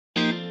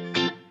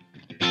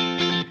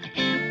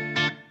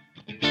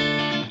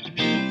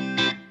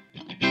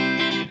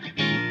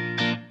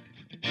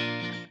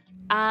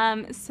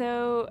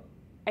So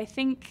I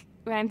think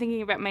when I'm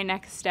thinking about my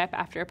next step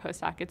after a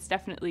postdoc, it's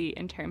definitely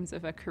in terms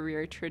of a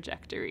career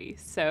trajectory.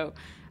 So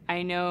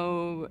I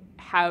know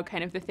how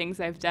kind of the things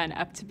I've done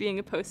up to being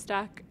a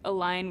postdoc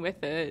align with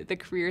the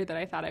career that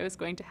I thought I was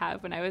going to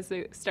have when I was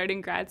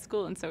starting grad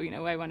school. And so,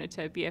 I wanted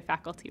to be a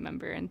faculty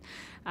member.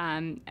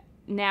 And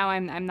now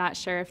I'm not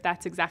sure if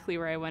that's exactly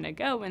where I want to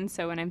go. And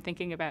so when I'm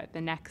thinking about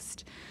the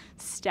next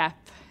step,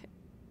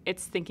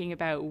 it's thinking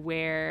about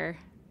where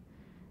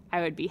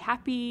I would be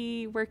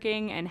happy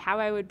working and how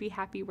I would be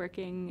happy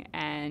working,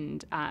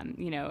 and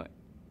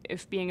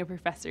if being a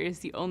professor is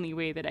the only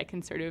way that I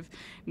can sort of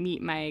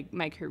meet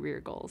my career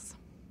goals.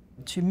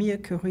 To me, a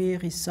career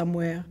is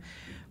somewhere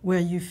where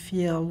you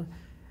feel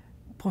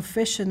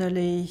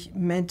professionally,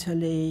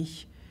 mentally,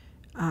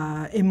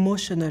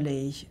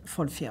 emotionally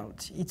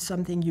fulfilled. It's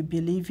something you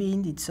believe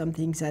in, it's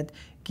something that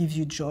gives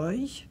you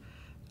joy,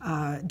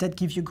 that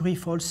gives you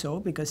grief also,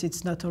 because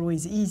it's not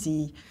always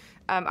easy.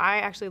 I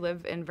actually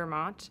live in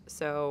Vermont,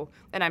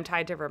 and I'm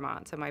tied to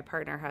Vermont, so my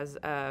partner has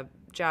a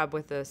job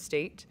with the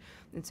state,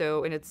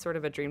 and it's sort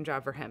of a dream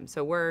job for him.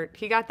 So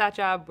he got that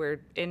job,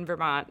 we're in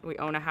Vermont, we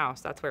own a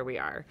house, that's where we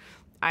are.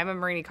 I'm a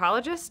marine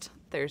ecologist,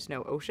 there's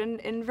no ocean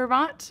in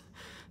Vermont,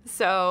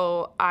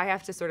 so I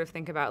have to sort of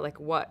think about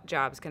what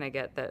jobs can I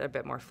get that are a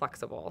bit more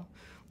flexible,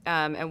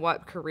 and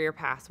what career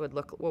paths would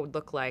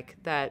look like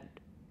that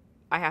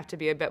I have to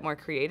be a bit more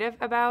creative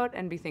about,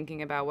 and be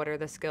thinking about what are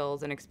the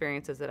skills and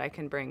experiences that I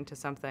can bring to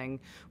something,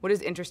 what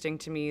is interesting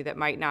to me that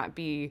might not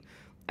be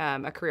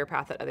a career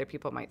path that other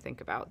people might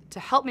think about. To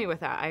help me with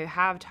that, I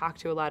have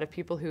talked to a lot of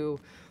people who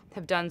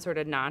have done sort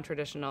of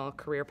non-traditional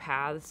career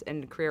paths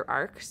and career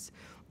arcs,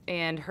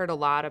 and heard a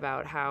lot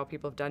about how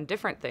people have done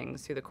different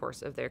things through the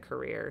course of their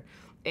career.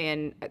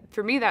 And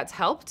for me, that's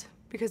helped,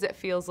 because it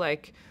feels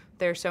like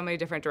there are so many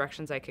different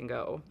directions I can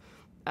go.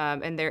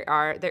 And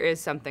there is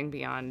something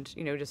beyond,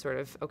 just sort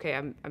of, okay,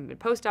 I'm a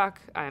postdoc,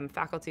 I'm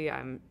faculty,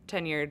 I'm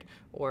tenured,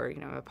 or,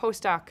 I'm a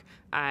postdoc,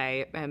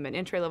 I am an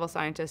entry-level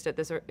scientist at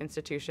this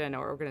institution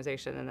or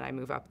organization, and then I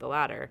move up the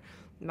ladder.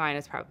 Mine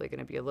is probably going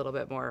to be a little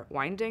bit more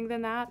winding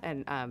than that,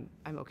 and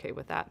I'm okay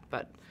with that.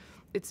 But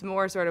it's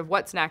more sort of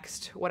what's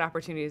next, what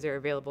opportunities are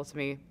available to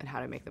me, and how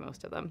to make the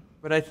most of them.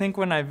 But I think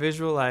when I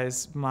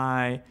visualize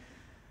my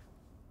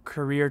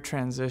career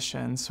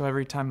transition, so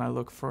every time I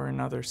look for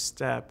another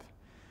step,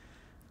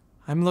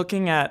 I'm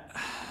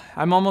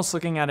almost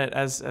looking at it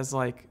as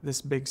like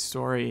this big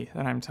story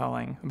that I'm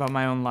telling about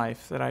my own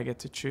life that I get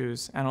to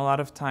choose. And a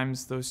lot of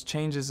times those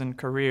changes in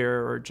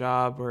career or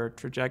job or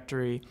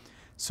trajectory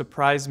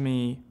surprise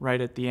me right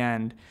at the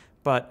end,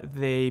 but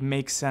they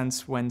make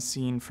sense when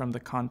seen from the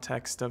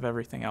context of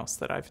everything else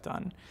that I've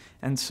done.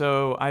 And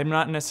so I'm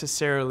not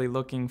necessarily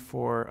looking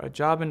for a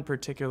job in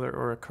particular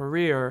or a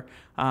career,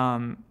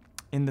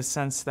 in the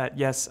sense that,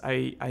 yes,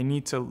 I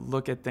need to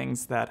look at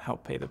things that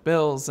help pay the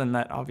bills and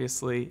that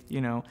obviously,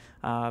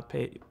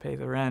 pay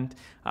the rent.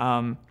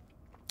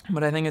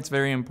 But I think it's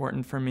very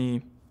important for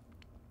me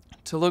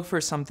to look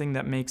for something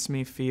that makes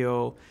me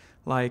feel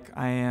like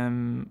I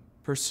am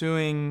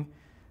pursuing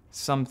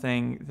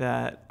something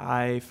that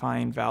I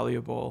find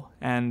valuable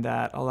and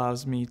that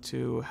allows me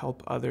to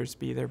help others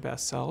be their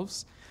best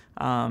selves,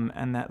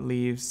 and that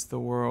leaves the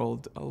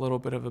world a little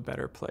bit of a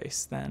better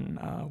place than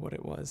what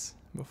it was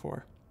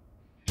before.